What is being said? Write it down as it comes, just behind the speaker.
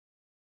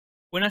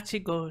Buenas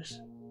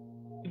chicos,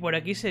 y por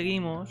aquí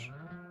seguimos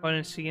con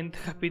el siguiente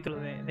capítulo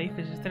de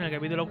Está en el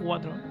capítulo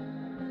 4,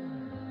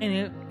 en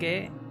el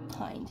que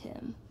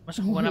vamos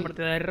a jugar una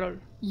partida de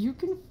rol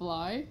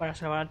para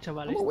salvar al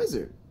chaval I'm a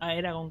wizard. a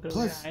Eragon, creo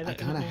que Plus, era. I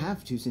kind of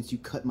have to since you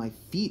cut my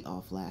feet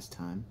off last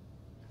time.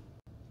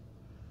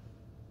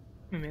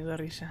 Me da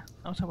risa.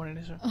 Vamos a poner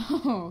eso.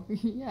 Oh,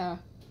 yeah.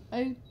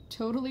 I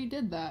totally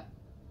did that.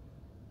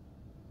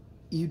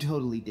 You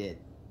totally did.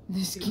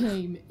 This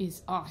game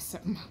is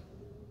awesome.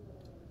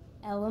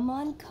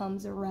 Elamon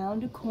comes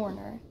around a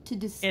corner to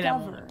discover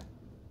Elamon.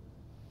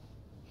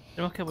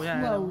 Tenemos que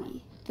apoyar a Elamon.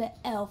 Chloe,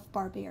 the elf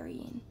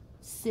barbarian,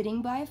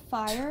 sitting by a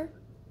fire,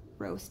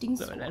 roasting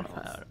squirrels.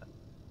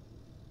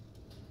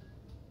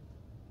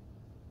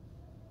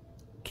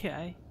 ¿Qué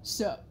hay?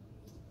 Sup?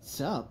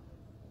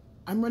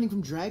 I'm running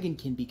from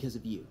Dragonkin because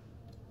of you.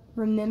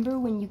 Remember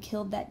when you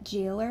killed that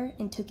jailer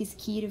and took his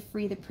key to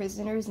free the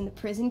prisoners in the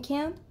prison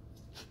camp?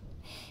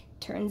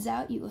 Turns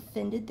out you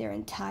offended their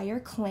entire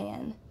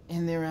clan.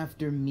 And they're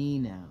after me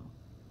now.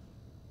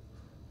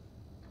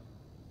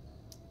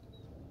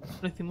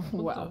 Lo hicimos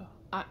juntos. Well,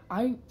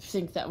 I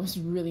think that was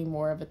really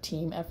more of a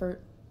team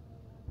effort.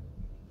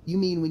 You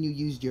mean when you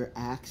used your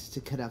axe to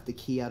cut out the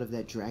key out of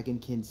that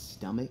Dragonkin's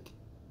stomach?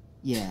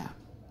 Yeah,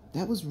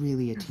 that was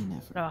really a team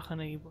effort. Trabaja en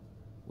equipo.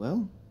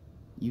 Well,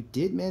 you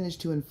did manage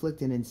to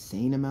inflict an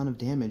insane amount of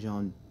damage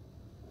on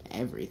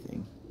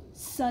everything.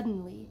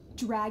 Suddenly,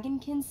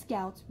 Dragonkin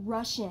scouts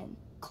rush in,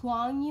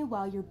 clawing you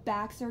while your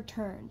backs are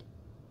turned.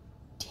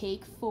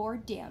 Take 4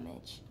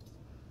 damage.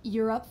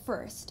 You're up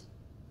first.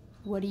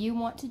 What do you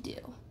want to do?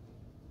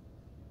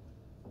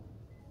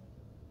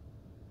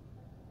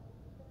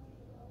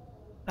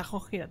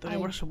 Tajo giratorio,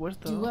 por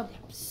supuesto. Do a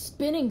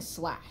spinning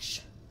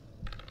slash.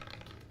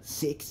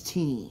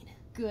 16.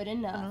 Good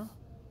enough.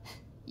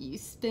 You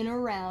spin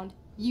around,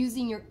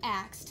 using your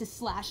axe to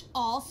slash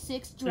all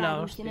 6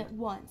 Dragonkin at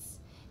once.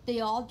 They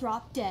all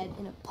drop dead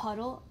in a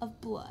puddle of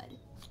blood.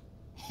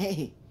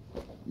 Hey,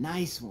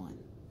 nice one.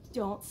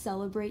 Don't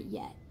celebrate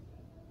yet.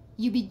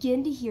 You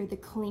begin to hear the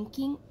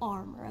clinking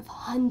armor of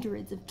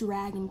hundreds of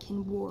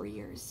Dragonkin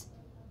warriors.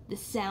 The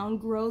sound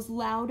grows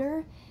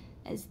louder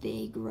as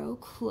they grow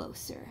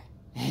closer.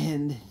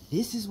 And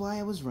this is why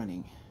I was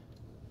running.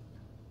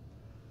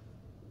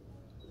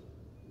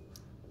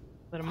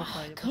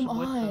 Come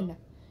on.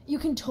 You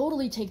can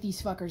totally take these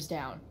fuckers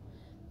down.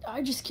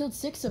 I just killed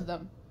 6 of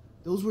them.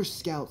 Those were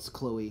scouts,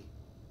 Chloe.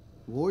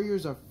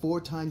 Warriors are 4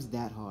 times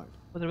that hard.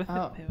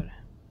 Oh.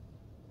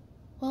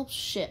 Well,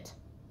 shit.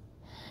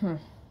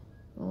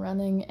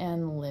 Running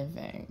and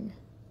living.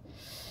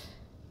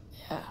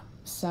 Yeah,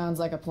 sounds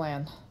like a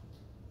plan.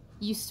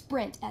 You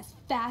sprint as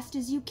fast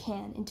as you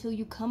can until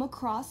you come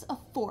across a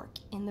fork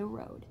in the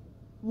road.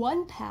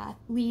 One path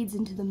leads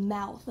into the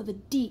mouth of a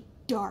deep,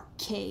 dark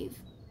cave.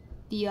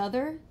 The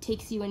other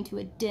takes you into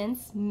a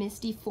dense,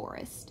 misty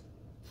forest.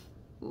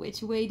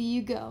 Which way do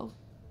you go?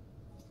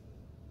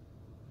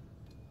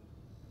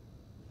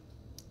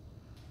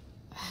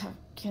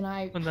 Can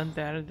I,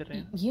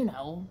 you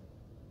know,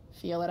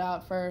 feel it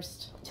out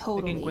first?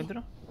 Totally.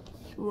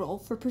 Roll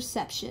for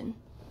perception.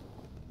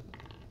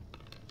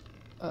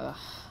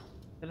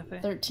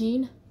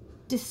 13?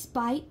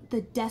 Despite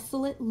the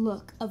desolate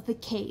look of the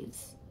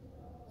caves,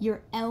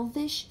 your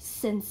elvish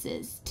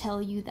senses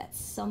tell you that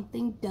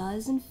something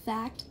does in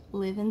fact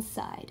live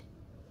inside.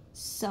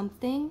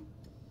 Something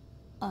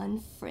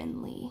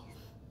unfriendly.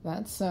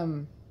 That's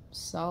some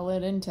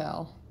solid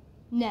intel.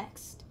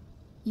 Next,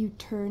 you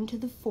turn to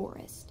the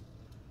forest.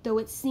 Though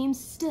it seems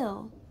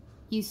still,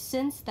 you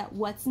sense that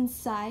what's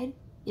inside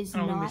is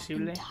not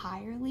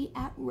entirely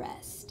at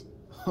rest.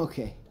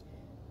 Okay,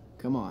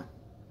 come on.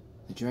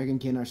 The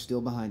Dragonkin are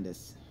still behind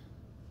us.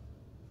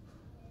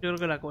 Yo creo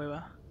que la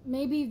cueva.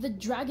 Maybe the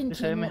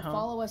Dragonkin won't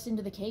follow us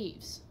into the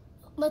caves.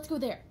 Let's go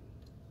there.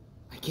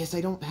 I guess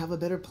I don't have a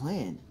better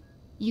plan.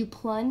 You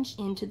plunge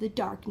into the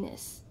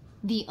darkness.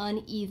 The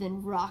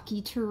uneven,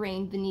 rocky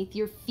terrain beneath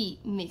your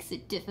feet makes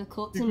it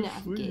difficult to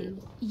navigate.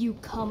 You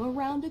come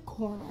around a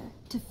corner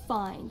to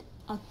find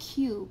a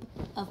cube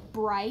of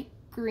bright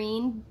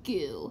green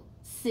goo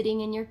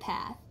sitting in your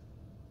path.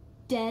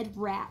 Dead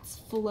rats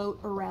float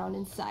around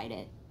inside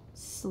it,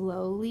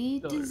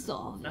 slowly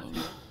dissolving.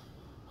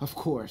 Of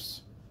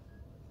course.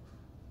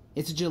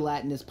 It's a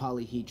gelatinous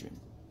polyhedron.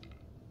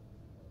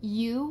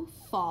 You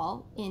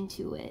fall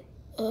into it.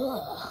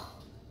 Ugh.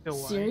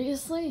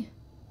 Seriously?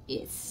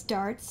 It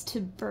starts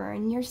to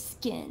burn your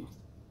skin.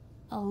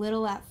 A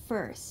little at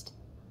first,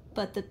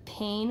 but the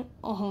pain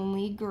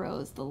only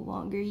grows the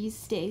longer you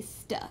stay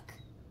stuck.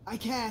 I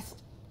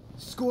cast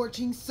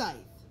Scorching Scythe.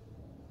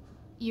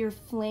 Your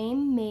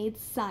flame-made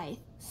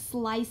scythe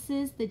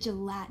slices the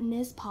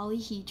gelatinous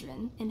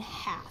polyhedron in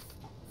half,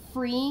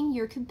 freeing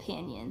your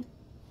companion.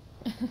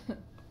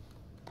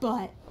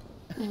 But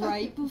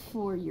right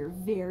before your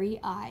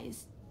very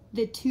eyes,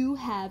 the 2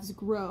 halves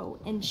grow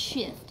and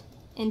shift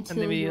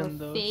until you're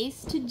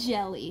face to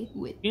jelly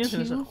with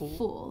 2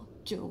 full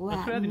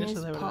gelatinous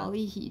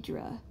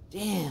polyhedra.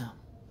 Damn.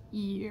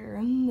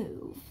 Your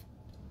move.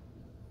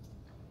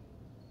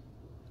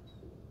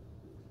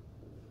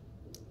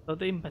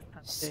 Dote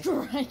impactante.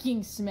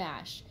 Striking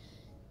smash.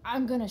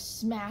 I'm gonna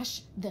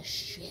smash the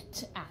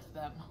shit at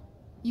them.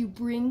 You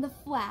bring the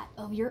flat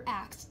of your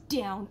axe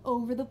down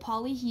over the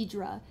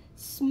polyhedra,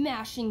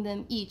 smashing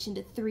them each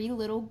into 3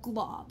 little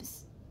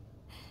globs.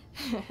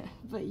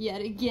 But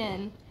yet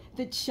again,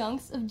 the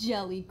chunks of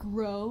jelly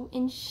grow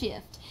and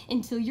shift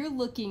until you're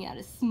looking at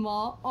a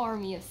small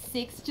army of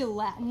 6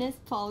 gelatinous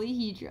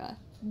polyhedra.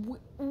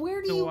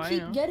 Where do you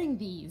keep getting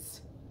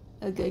these?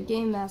 A good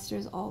game master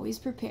is always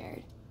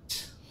prepared.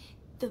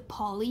 The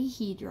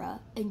polyhedra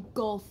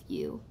engulf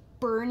you,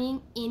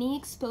 burning any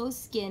exposed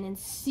skin and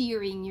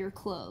searing your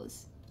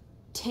clothes.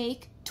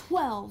 Take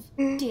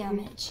 12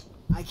 damage.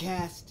 I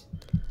cast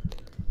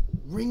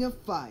Ring of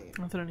Fire.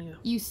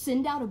 You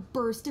send out a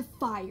burst of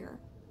fire,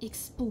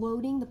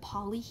 exploding the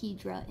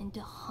polyhedra into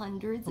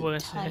hundreds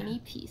of tiny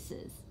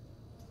pieces.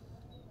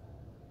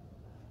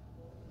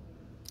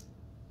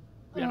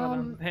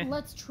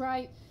 Let's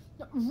try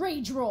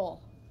Rage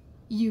Roll.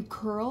 You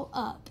curl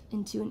up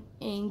into an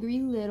angry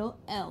little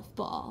elf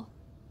ball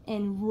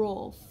and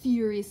roll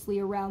furiously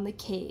around the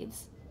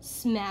caves,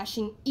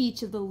 smashing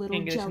each of the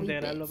little jelly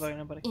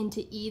bits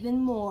into even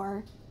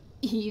more,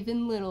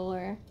 even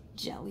littler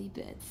jelly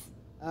bits.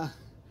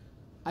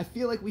 I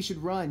feel like we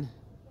should run.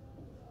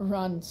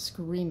 Run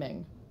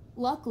screaming.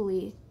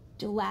 Luckily,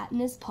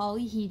 gelatinous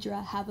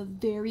polyhedra have a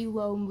very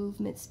low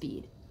movement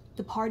speed.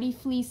 The party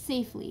flees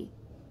safely,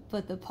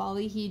 but the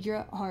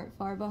polyhedra aren't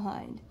far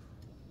behind.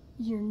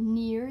 You're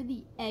near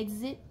the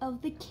exit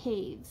of the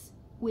caves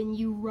when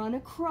you run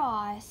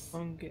across...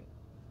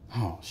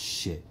 Oh,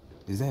 shit.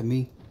 Is that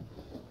me?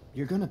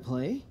 You're gonna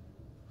play?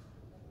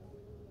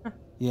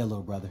 Yeah,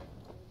 little brother.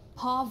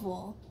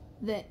 Pavel,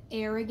 the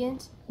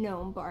arrogant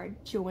gnome bard,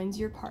 joins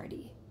your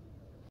party.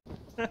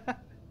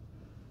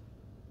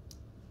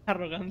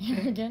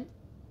 Arrogant?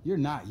 You're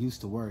not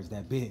used to words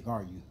that big,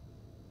 are you?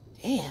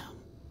 Damn.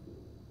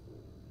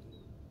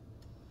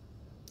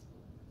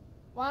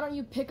 Why don't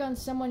you pick on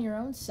someone your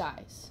own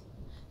size?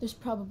 There's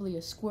probably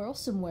a squirrel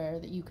somewhere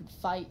that you could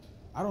fight.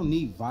 I don't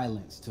need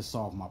violence to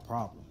solve my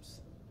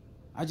problems.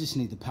 I just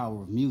need the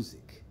power of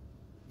music.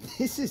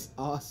 This is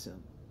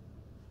awesome.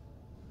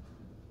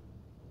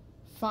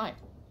 Fine,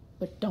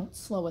 but don't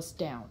slow us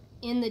down.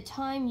 In the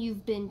time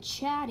you've been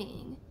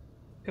chatting,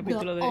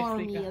 the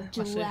army of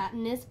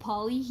gelatinous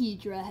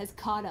polyhedra has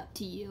caught up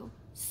to you.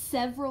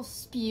 Several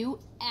spew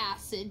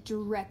acid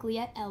directly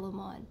at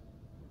Elamon.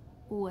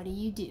 What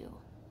do?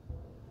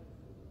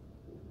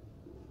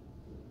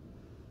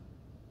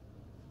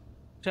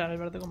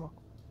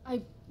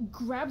 I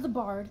grab the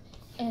bard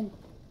and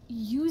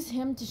use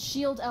him to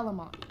shield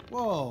Elamon.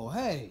 Whoa,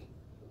 hey.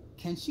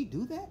 Can she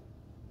do that?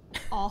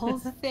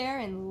 All's fair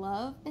in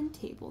love and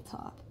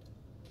tabletop.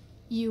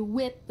 You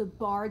whip the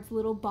bard's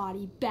little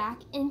body back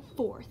and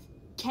forth,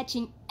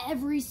 catching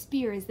every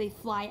spear as they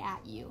fly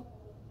at you.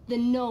 The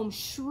gnome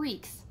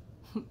shrieks,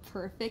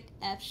 perfect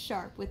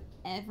F-sharp with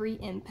every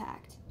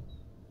impact.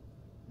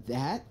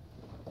 That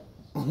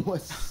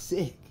was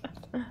sick.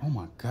 Oh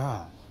my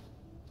god.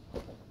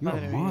 You're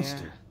a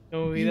monster.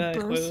 You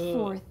burst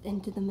forth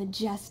into the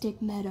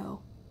majestic meadow,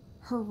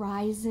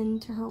 horizon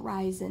to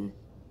horizon.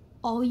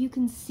 All you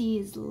can see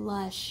is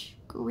lush,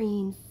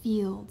 green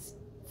fields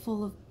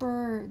full of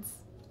birds,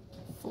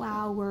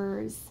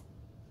 flowers,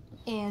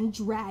 and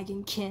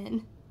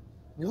dragonkin.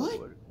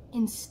 What?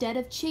 Instead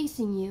of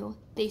chasing you,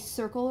 they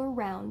circle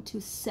around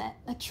to set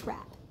a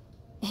trap,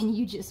 and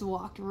you just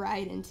walked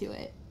right into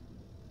it.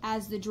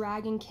 As the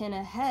dragonkin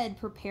ahead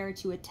prepare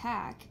to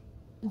attack,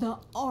 the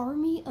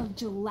army of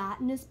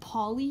gelatinous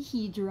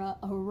polyhedra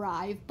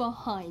arrive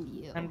behind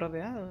you.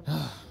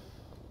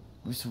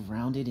 We're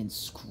surrounded and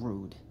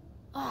screwed.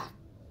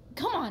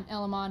 Come on,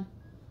 Elamon.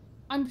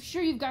 I'm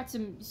sure you've got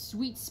some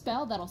sweet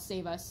spell that'll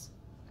save us.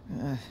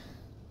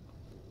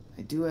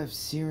 I do have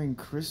Searing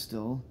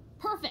Crystal.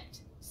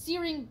 Perfect!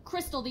 Searing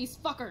Crystal these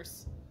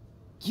fuckers!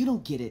 You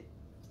don't get it.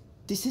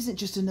 This isn't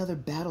just another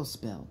battle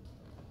spell.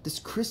 This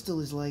crystal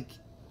is like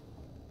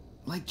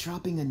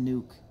dropping a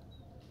nuke.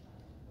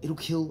 It'll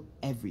kill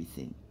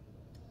everything,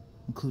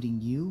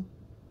 including you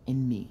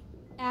and me.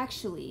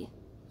 Actually,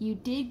 you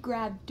did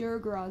grab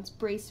Durgron's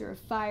bracer of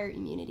fire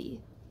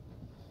immunity.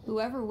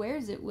 Whoever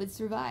wears it would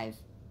survive.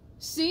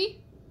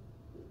 See?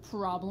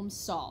 Problem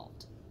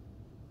solved.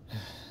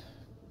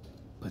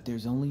 But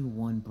there's only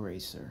one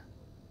bracer.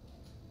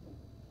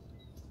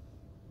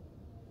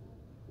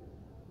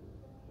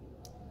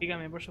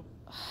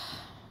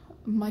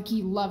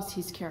 Mikey loves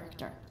his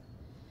character.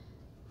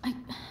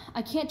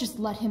 I can't just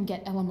let him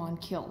get Elamon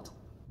killed.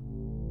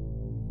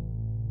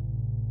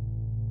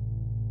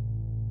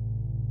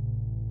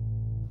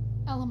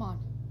 Elamon,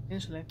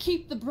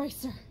 keep the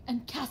bracer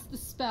and cast the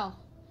spell.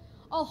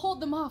 I'll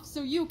hold them off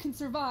so you can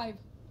survive.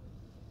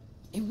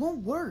 It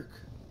won't work.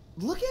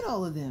 Look at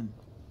all of them.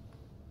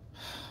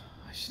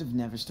 I should have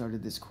never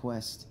started this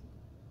quest.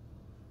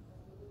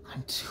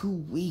 I'm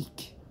too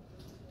weak.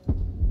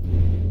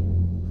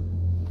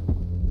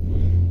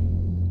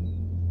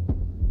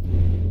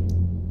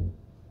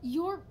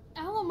 You're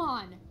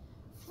Elamon.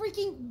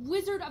 freaking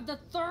wizard of the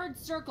Third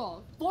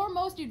Circle,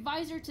 foremost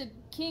advisor to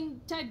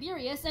King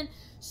Tiberius, and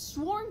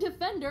sworn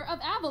defender of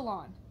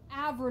Avalon.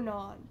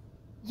 Avernon.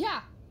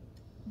 Yeah,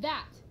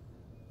 that.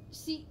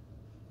 See,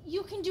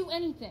 you can do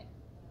anything.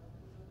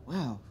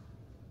 Wow.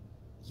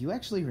 You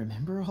actually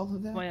remember all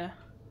of that? Oh, yeah.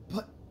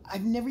 But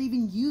I've never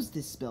even used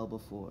this spell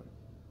before.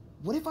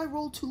 What if I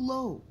roll too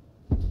low?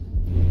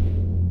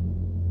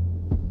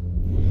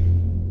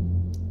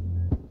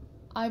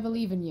 I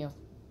believe in you.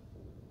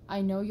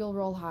 I know you'll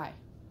roll high.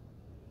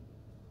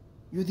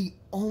 You're the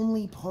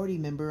only party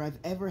member I've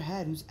ever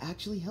had who's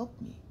actually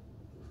helped me.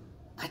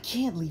 I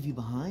can't leave you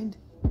behind.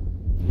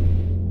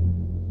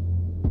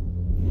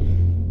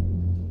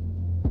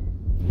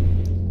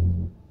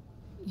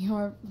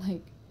 You're,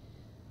 like,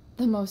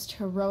 the most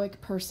heroic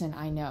person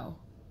I know.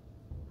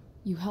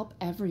 You help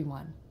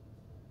everyone.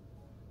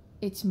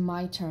 It's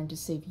my turn to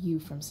save you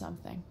from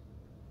something.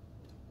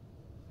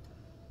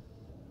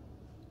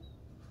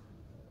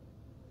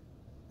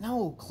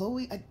 No,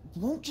 Chloe, I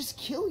won't just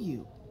kill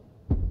you.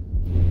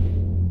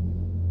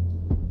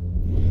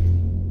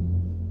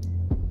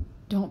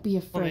 Don't be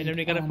Bueno, y afraid, la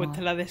única respuesta es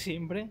Eleanor. la de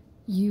siempre.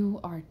 You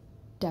are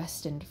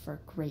destined for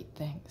great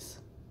things.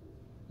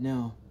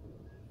 No,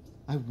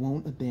 I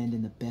won't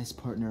abandon the best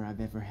partner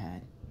I've ever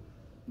had.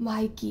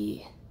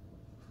 Mikey.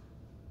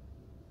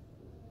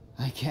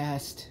 I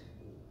cast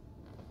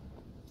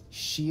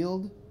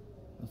Shield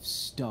of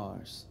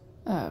Stars.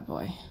 Oh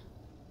boy.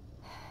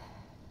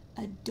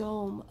 A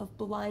dome of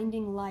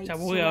blinding light Se ha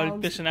bugueado el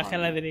surrounds the personaje a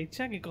la party. derecha,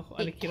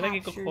 a la It izquierda,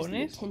 ¿qué captures the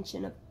cojones?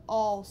 attention of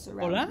all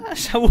surrounding Hola, people.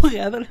 se ha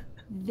bugueado.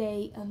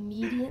 They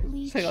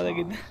immediately Se acaba de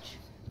quitar. charge.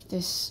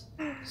 This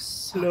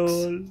sucks.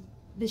 LOL.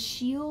 The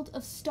shield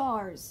of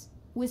stars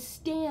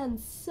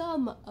withstands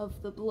some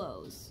of the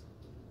blows,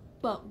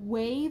 but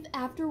wave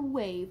after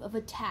wave of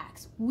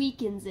attacks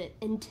weakens it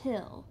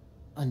until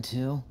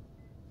Until?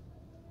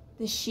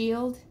 the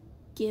shield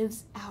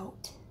gives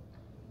out.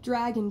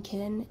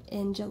 Dragonkin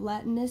and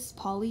gelatinous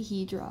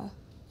polyhedra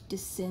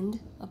descend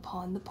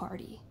upon the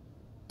party.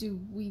 Do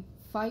we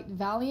fight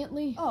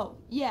valiantly? Oh,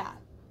 yeah.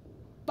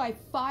 By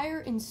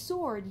fire and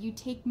sword, you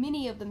take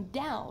many of them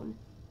down,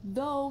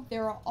 though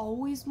there are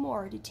always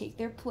more to take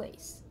their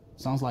place.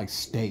 Sounds like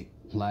State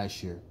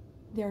last year.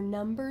 Their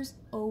numbers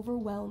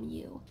overwhelm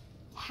you,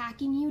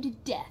 hacking you to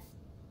death,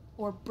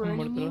 or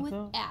burning you with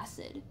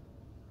acid,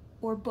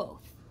 or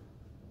both.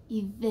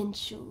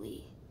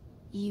 Eventually,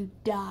 you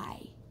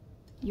die,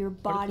 your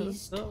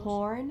bodies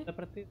torn La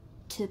partida.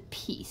 to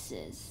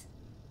pieces.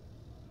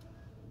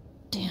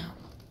 Damn.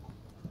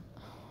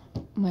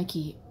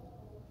 Mikey,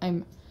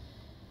 I'm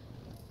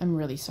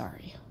really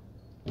sorry.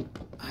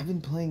 I've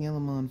been playing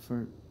Elamon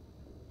for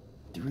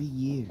 3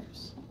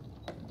 years.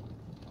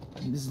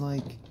 He was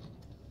like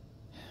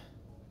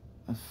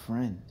a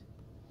friend.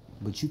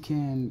 But you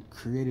can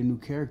create a new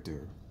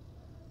character,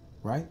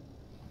 right?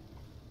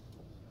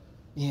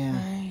 Yeah,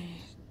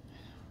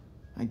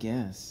 I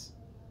guess.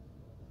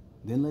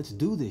 Then let's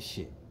do this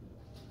shit.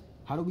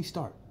 How do we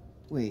start?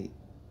 Wait,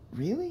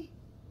 really?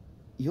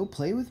 You'll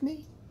play with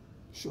me?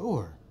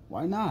 Sure,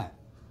 why not?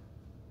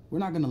 We're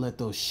not gonna let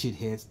those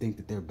shitheads think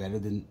that they're better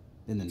than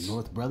the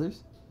North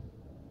Brothers.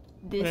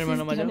 This is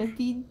hermano mayor. gonna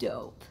be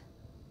dope.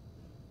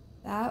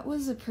 That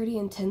was a pretty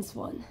intense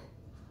one.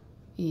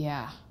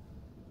 Yeah.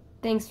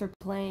 Thanks for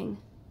playing.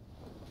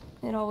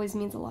 It always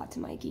means a lot to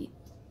Mikey.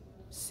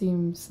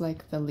 Seems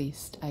like the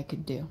least I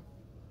could do.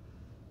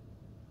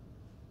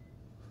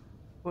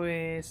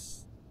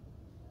 Pues...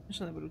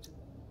 Eso de peluche.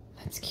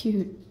 That's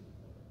cute,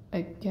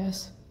 I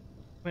guess.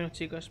 Bueno,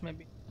 chicos, me...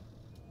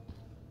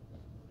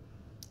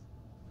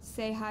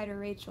 Say hi to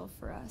Rachel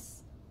for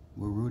us.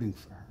 We're rooting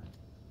for her.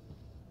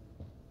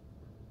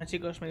 Bueno,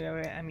 chicos, me voy a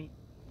ver a mi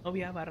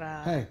novia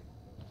barra... Hey,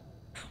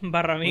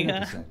 barra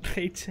amiga, Wait a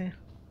Rachel.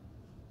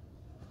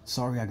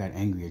 sorry I got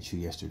angry at you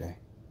yesterday.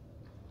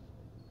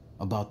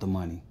 About the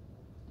money.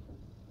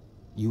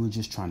 You were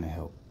just trying to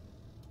help.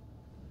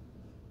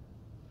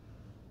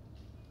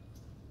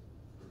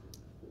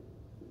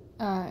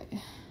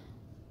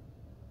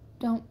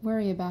 Don't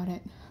worry about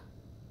it.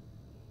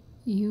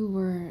 You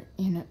were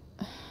in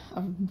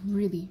a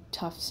really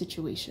tough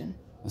situation.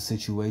 A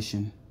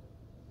situation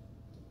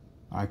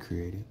I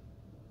created.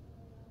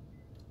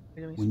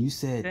 When you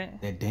said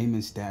that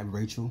Damon stabbed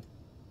Rachel,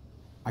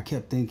 I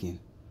kept thinking,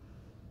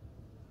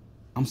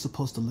 I'm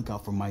supposed to look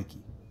out for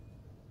Mikey,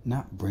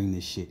 not bring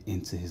this shit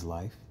into his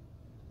life.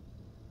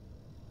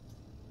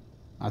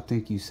 I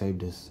think you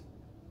saved us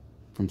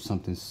from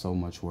something so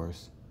much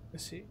worse.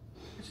 Sí,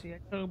 sí, hay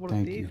algo por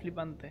Thank ti you.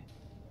 flipante.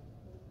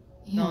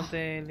 Yeah. No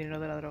te el dinero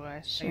de la droga,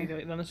 es ahí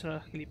Sure. dándoselo a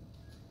las gilip.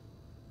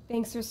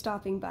 Thanks for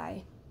stopping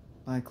by.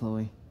 Bye,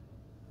 Chloe.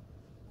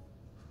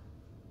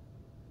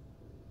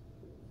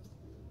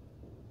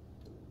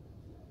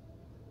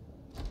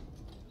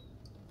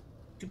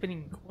 Súper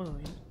incómodo,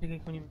 ¿eh? No sé qué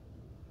coño.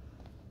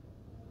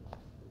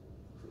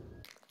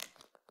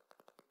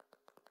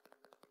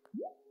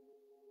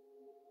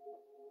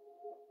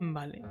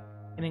 Vale.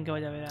 Quieren que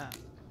vaya a ver a...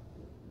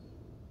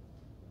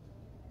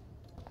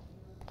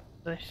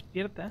 Está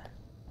despierta.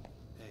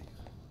 Hey,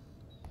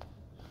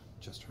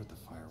 Just heard the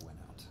fire went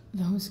out.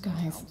 Those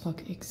guys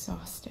look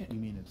exhausted. You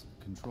mean it's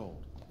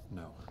controlled?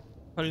 No.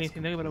 Con el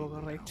incendio que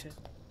provocó Rachel.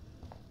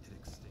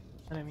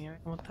 Madre mía,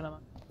 cómo está la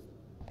mano.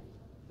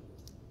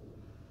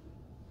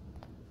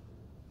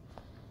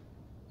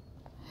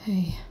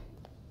 Hey.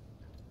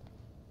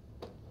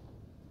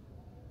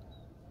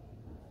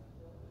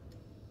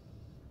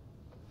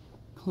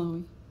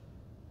 Chloe,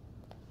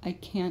 I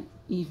can't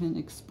even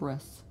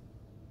express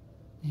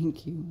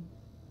thank you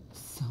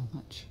so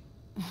much.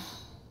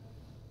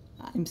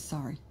 I'm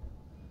sorry.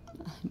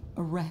 I'm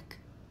a wreck.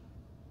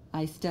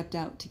 I stepped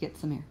out to get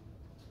some air.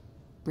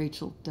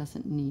 Rachel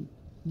doesn't need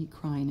me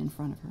crying in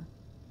front of her.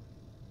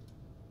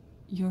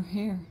 Your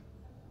hair.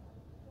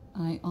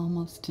 I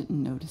almost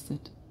didn't notice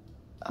it.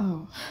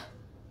 Oh.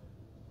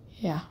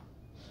 Yeah.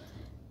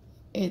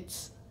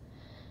 It's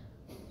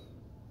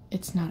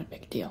not a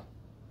big deal.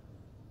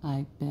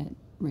 I bet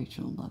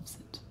Rachel loves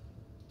it.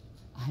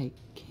 I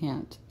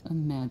can't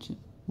imagine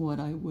what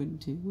I would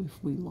do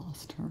if we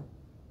lost her.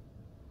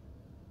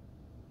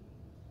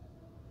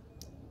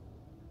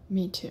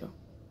 Me too.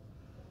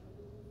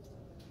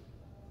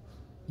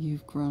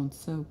 You've grown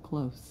so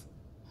close,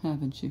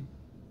 haven't you?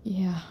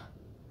 Yeah.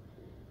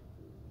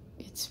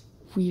 It's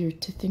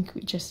weird to think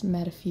we just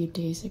met a few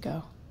days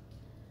ago.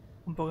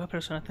 Pocas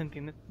personas te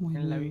entienden When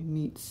en la you vida.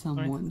 meet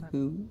someone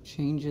who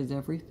changes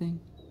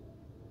everything,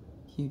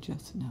 you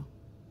just know.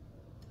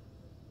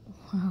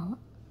 Well,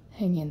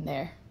 hang in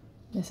there,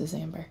 Mrs.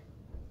 Amber.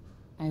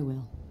 I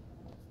will.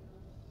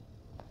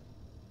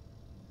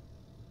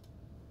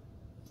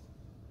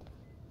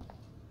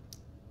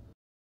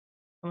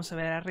 Vamos a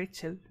ver a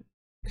Rachel.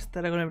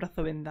 Estará con el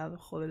brazo vendado.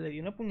 Joder, le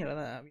dio una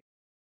puñalada.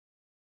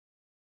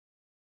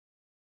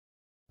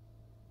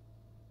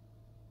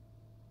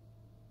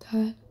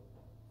 Dad,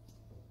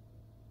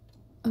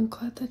 I'm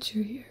glad that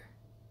you're here.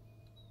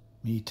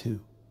 Me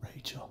too,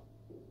 Rachel.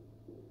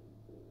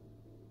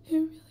 It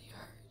really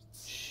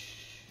hurts.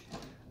 Shh.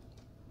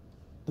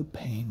 The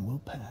pain will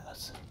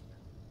pass.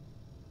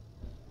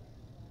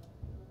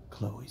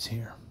 Chloe's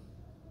here.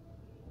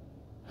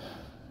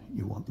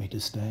 You want me to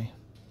stay?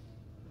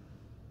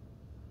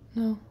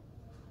 No.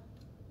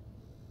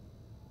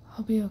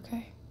 I'll be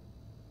okay.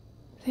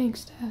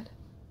 Thanks, Dad.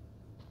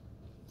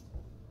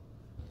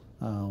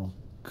 I'll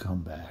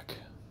come back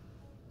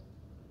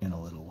in a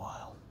little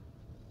while.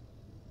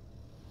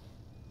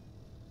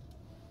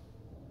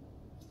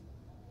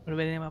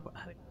 Volveremos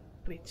a ver,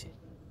 Rachel.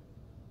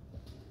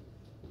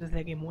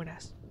 Desde que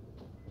mueras.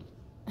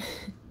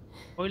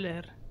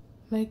 Spoiler.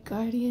 My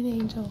guardian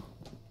angel.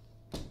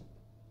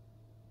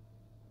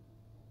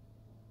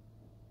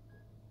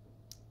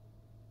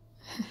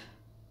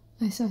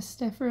 I saw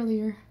Steph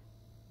earlier.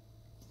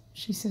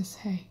 She says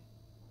hey.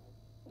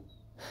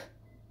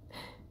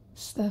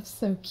 Steph's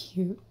so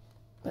cute,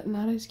 but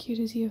not as cute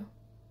as you.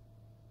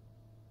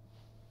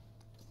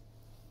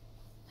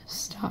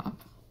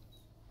 Stop.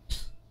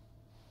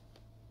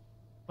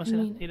 ¿Cómo se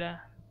la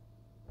tira?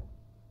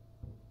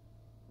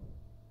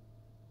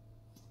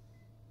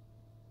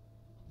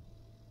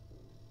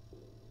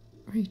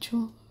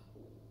 Rachel,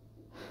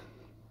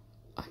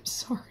 I'm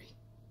sorry.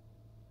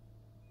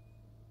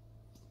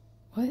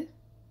 What?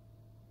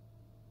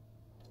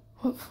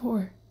 What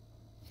for?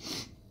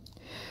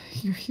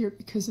 You're here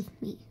because of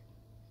me.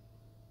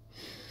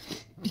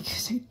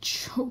 Because I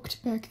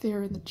choked back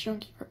there in the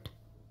junkyard.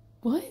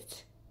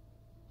 What?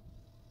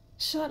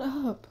 Shut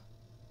up.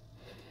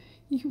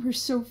 You were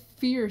so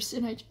fierce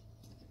and I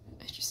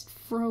just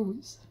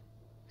froze.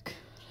 God,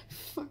 I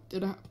fucked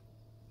it up.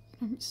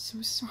 I'm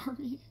so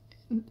sorry.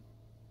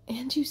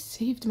 And you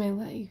saved my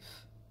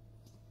life.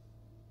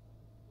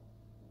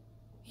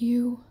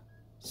 You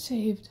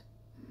saved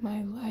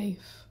my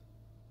life.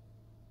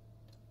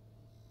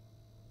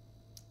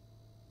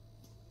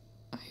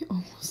 I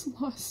almost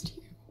lost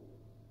you.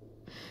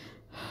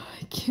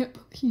 I can't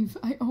believe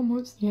I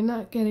almost... You're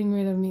not getting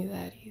rid of me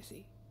that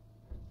easy.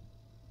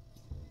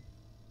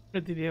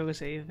 Lo típico que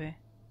se dice.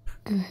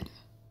 Good.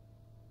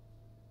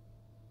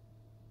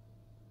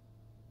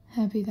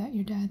 Happy that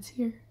your dad's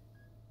here.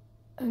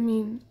 I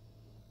mean...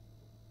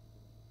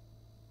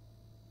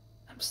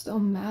 I'm still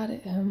mad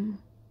at him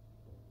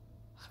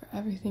for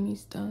everything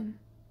he's done.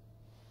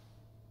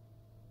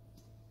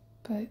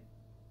 But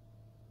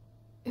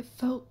it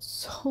felt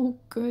so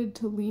good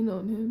to lean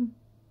on him.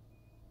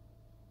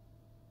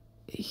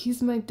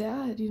 He's my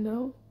dad, you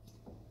know?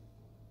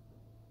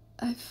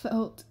 I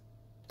felt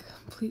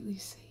completely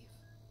safe.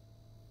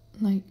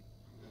 Like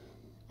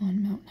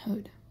on Mount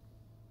Hood.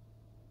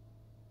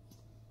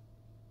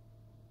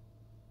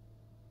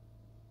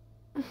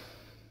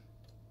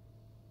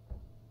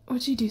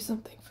 Would you do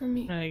something for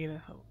me? No hay que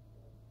dejarlo.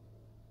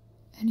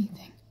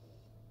 Anything.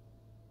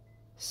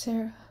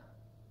 Sarah.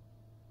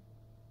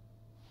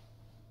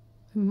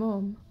 My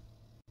mom.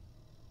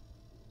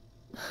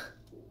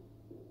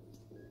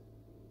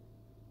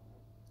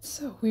 It's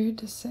so weird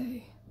to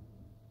say.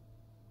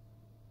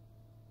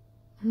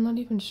 I'm not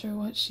even sure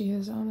what she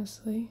is,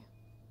 honestly.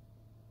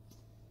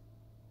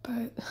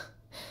 But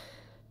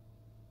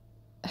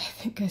I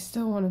think I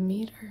still want to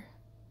meet her.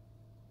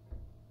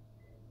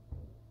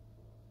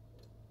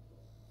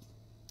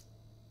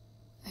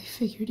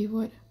 figured you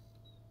would.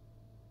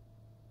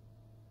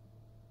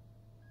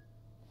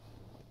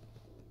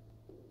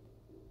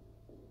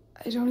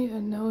 I don't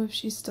even know if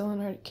she's still in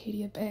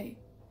Arcadia Bay.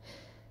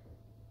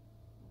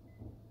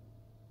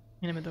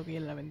 Mira, me toqué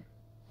en la venta.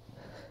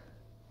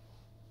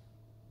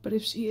 But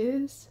if she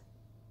is,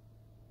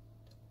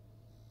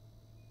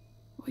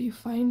 will you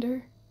find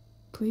her,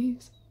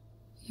 please?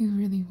 You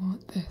really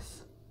want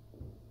this,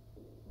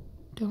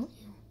 don't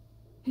you?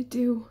 I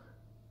do,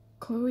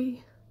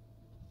 Chloe.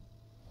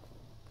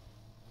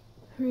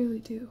 I really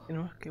do.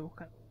 Tenemos que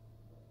buscar.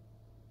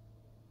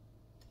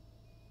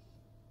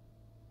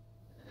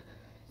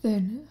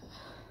 Then,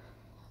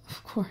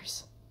 of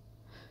course,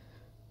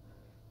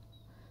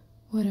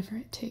 whatever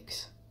it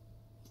takes.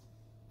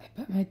 I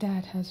bet my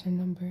dad has her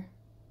number.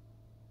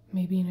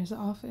 Maybe in his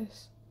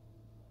office.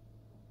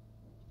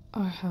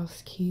 Our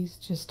house key's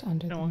just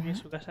under the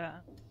mat.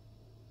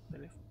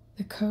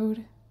 The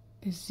code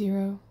is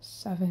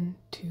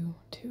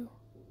 0722.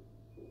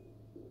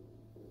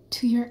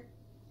 To your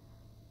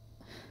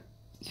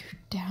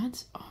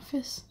dad's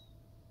office?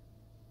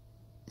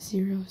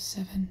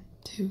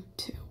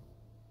 0722.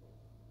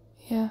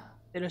 Yeah.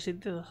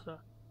 0722.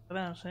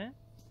 No sé.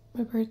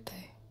 My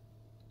birthday.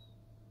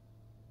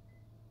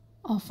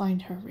 I'll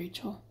find her,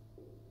 Rachel.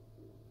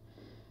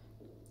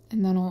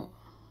 And then I'll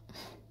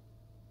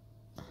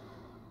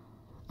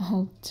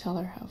tell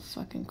her how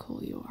fucking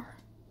cool you are.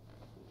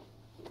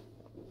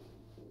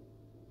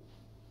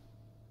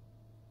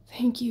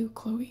 Thank you,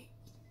 Chloe.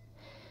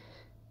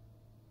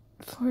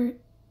 For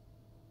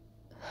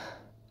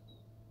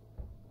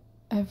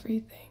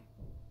everything.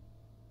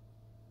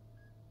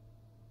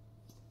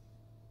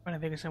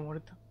 Parece que se ha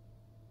muerto.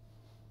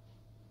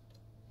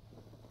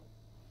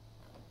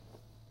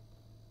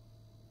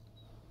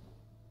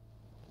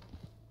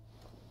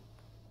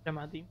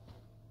 Llama a ti.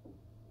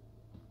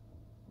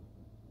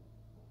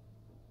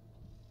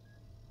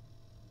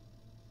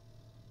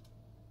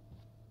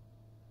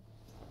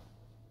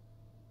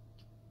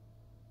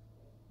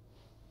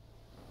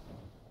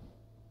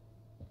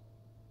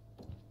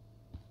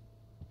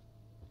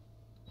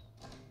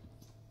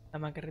 La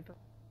maquerrita.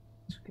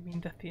 ¿Qué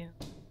pintas tiene?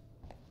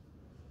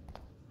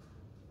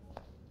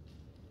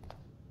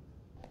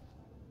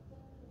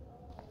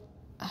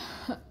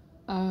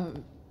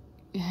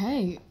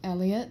 Hey,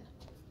 Elliot.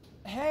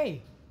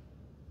 Hey!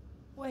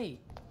 Wait.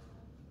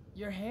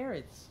 Your hair,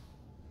 it's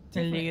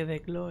El different. ligue de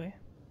Chloe.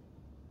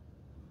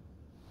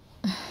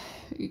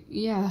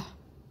 Yeah.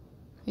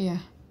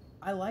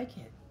 I like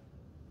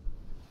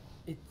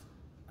it.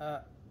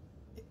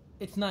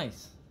 It's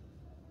nice.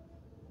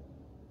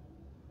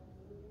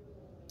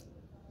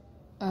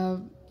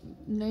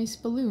 Nice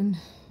balloon,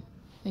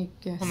 I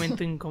guess.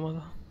 Momento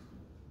incómodo.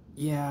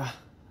 Yeah.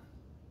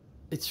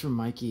 It's from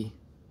Mikey.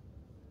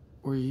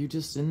 Were you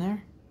just in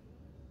there?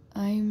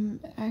 I'm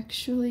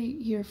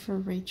actually here for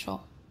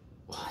Rachel.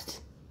 What?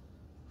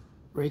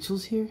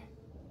 Rachel's here?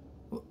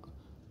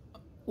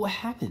 What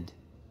happened?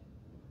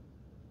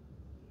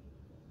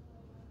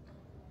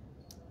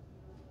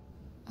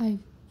 I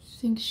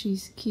think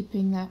she's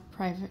keeping that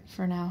private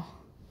for now.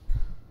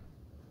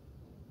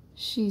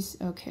 She's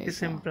okay.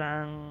 Es en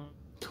plan.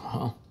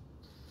 Well,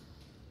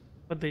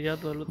 Botella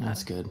todo lo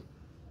that's good.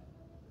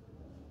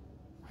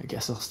 I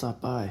guess I'll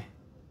stop by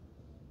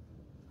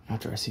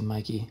after I see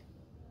Mikey.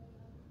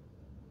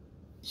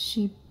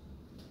 She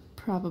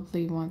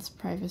probably wants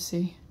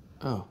privacy.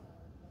 Oh.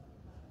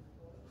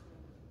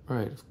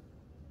 Right.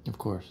 Of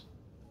course.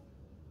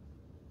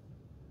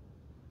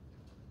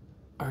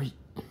 Are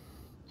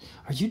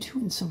you two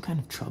in some kind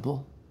of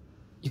trouble?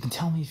 You can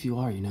tell me if you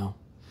are, you know.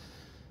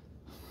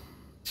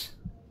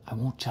 I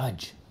won't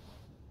judge.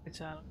 It's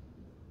algo.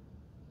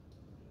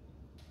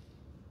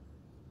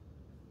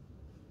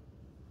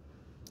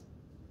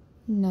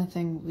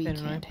 Nothing we Pero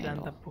no hay can't plan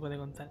handle. tampoco de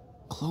contar.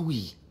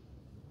 Chloe.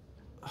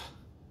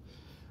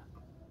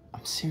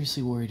 I'm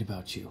seriously worried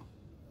about you.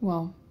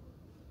 Well,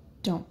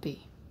 don't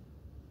be.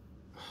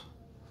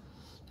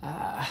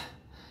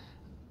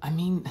 I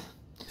mean,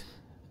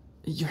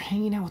 you're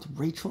hanging out with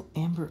Rachel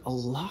Amber a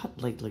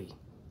lot lately.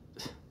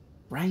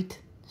 Right?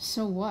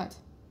 So what?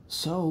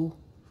 So,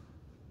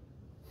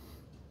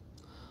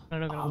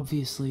 Claro que no.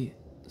 obviously,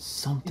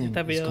 something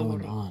Está is pillado going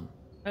por- on.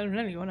 Es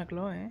una ligona,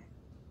 Chloe, ¿eh?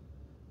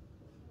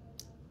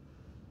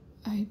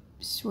 I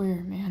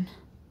swear, man.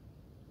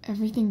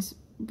 Everything's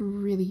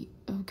really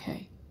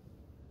okay.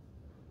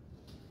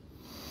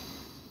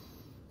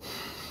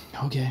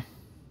 Okay,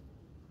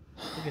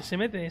 Porque se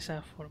mete de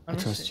esa forma. I No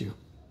trust sé. you.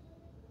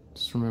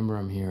 Just remember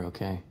I'm here,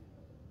 okay?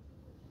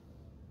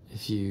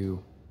 If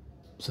you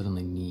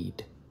suddenly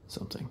need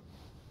something.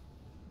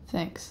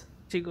 Thanks.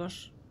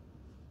 Chicos.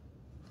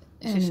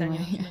 6 años.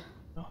 Anyway,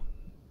 No.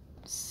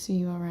 see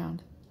you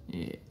around.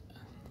 Yeah.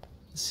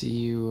 See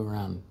you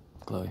around,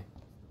 Chloe.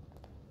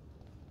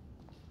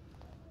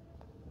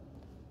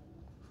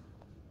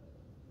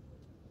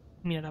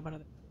 Mira la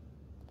parada.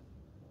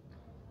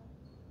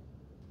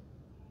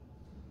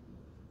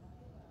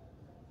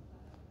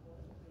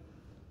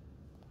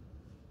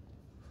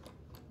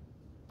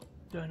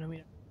 Bueno,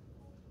 mira.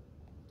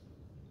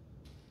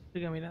 Sí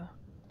que he mirado.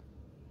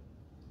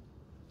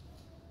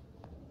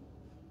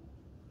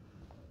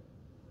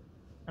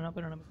 Ah, no,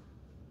 pero no.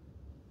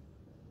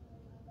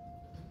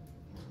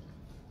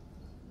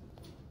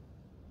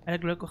 Ahora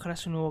que luego cogerá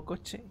su nuevo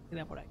coche y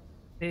queda por ahí.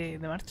 De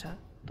marcha,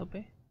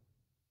 tope.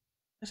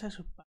 Esa es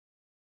su padre.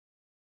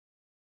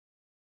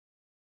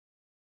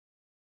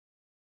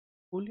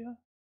 Julio.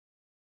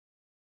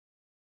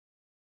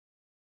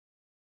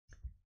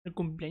 El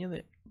cumpleaños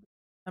de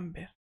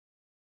Amber.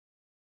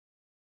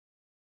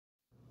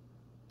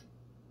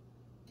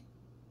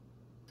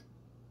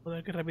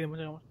 Joder, qué rápido hemos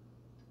llegado.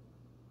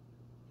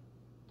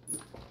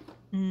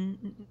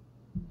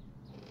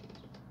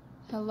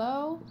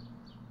 Hello?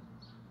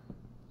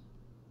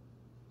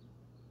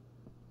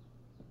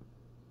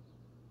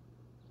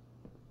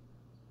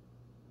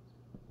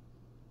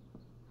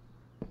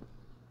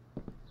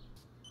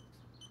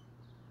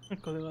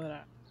 El código de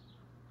la...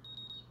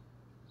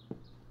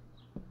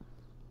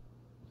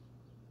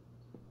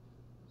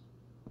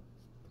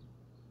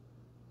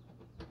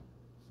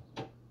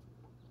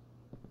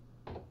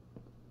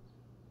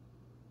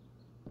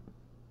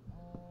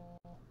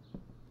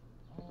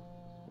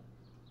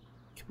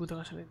 Qué puto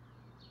gasolina.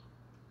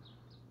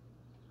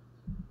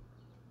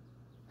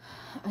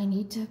 I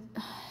need to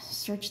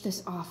search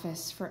this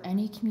office for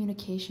any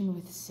communication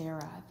with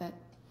Sarah that...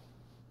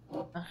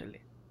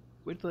 Ángeles.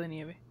 Cubierto de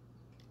nieve.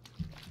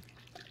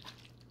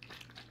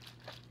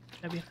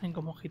 La virgen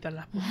como agitan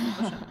las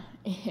putas.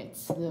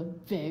 It's the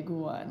big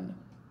one.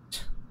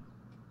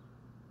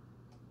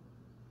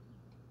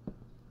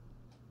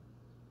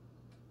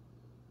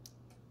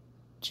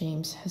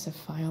 James has a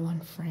file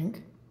on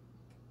Frank.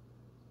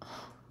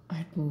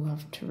 I'd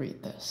love to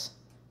read this,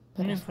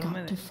 but I've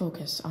got to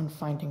focus on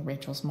finding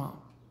Rachel's mom.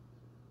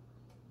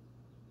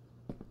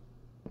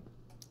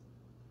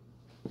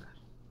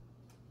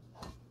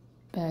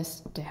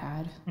 Best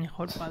dad.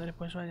 Mejor padre,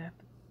 pues vaya.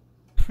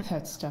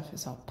 That stuff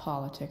is all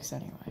politics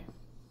anyway.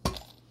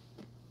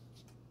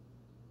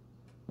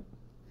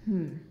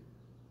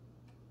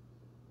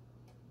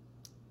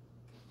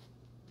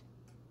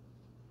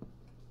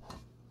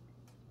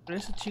 Por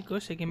eso,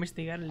 chicos, hay que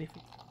investigar el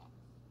edificio.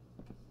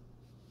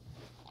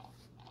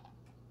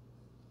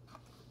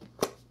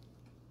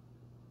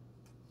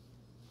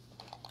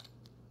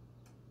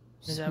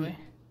 La llave.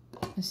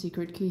 A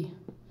secret key.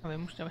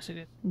 Sabemos, llave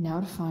secreta. Now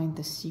to find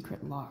the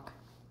secret lock.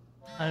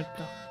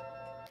 Alto.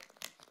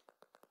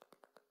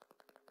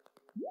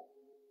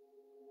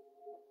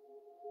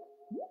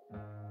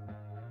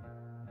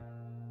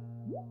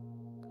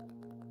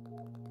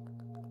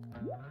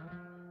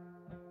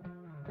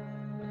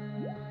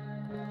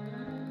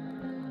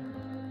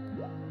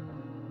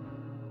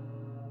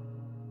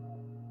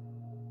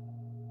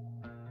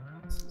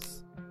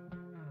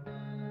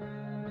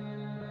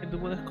 Que tú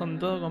puedes con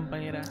todo,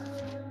 compañera.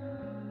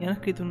 Y han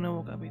escrito un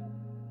nuevo capítulo.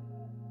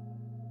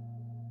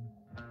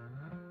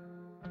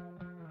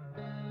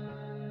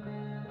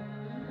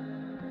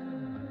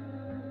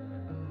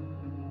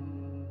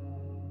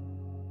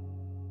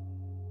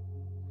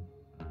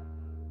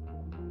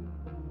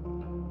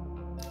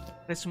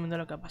 Resumiendo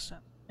lo que ha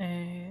pasado.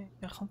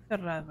 Cajón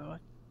cerrado.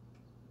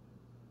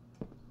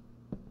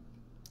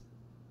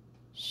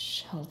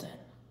 Sheldon.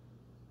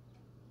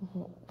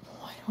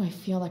 Why do I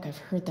feel like I've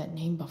heard that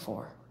name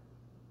before?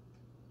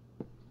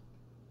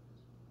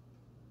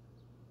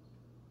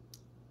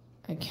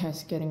 I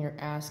guess getting your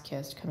ass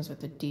kissed comes with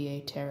the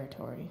DA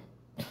territory.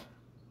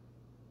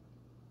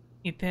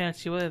 Y este es el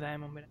archivo de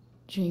Diamond, ¿verdad?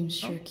 James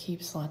sure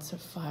keeps lots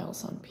of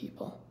files on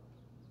people.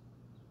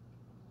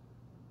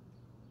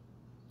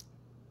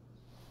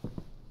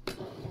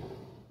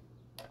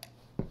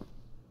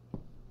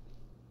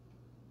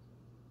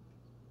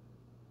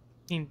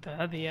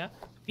 Pintada, tía.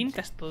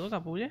 ¿Pintas todo,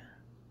 capulla?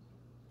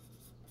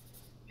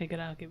 Que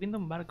claro, que pinta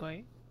un barco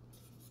ahí.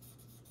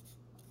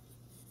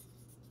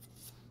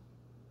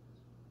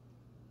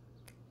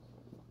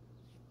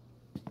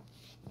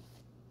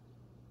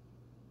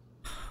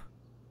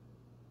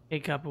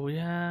 ¡Qué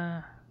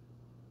capulla!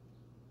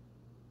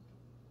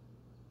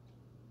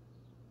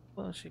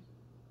 Puedo sí.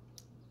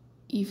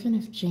 Even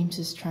if James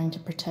is trying to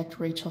protect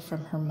Rachel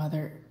from her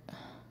mother,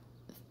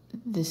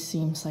 this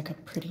seems like a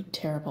pretty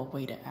terrible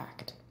way to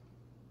act.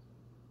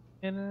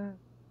 Era...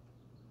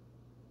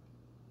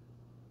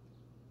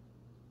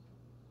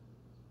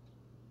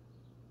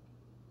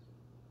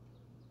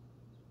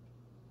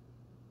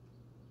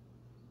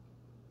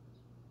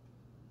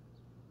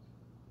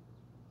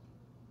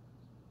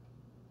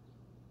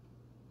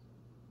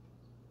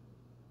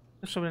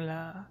 sobre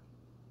la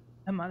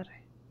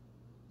madre.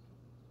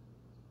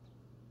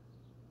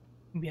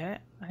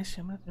 Envía a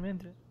ese hombre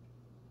tremendo.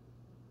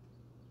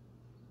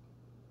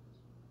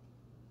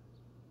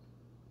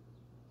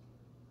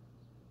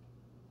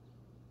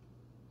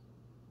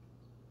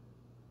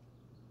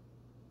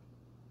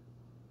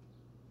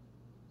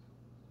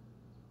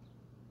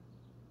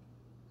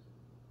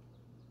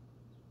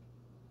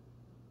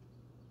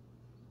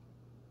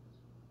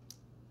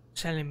 O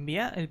sea, le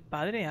envía el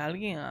padre a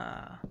alguien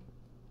a...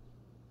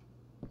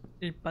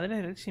 El padre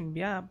de Rex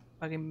envía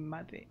para que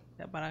mate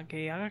para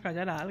que haga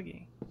callar a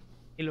alguien.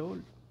 Y luego...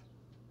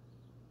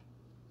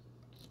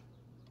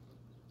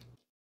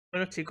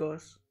 Bueno,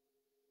 chicos,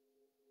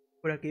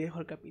 por aquí dejo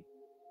el capítulo.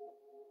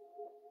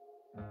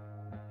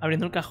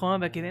 Abriendo el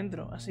cajón de aquí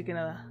dentro. Así que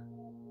nada,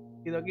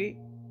 quedo aquí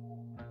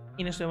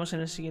y nos vemos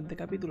en el siguiente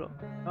capítulo.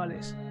 ¿Vale?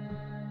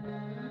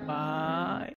 Bye.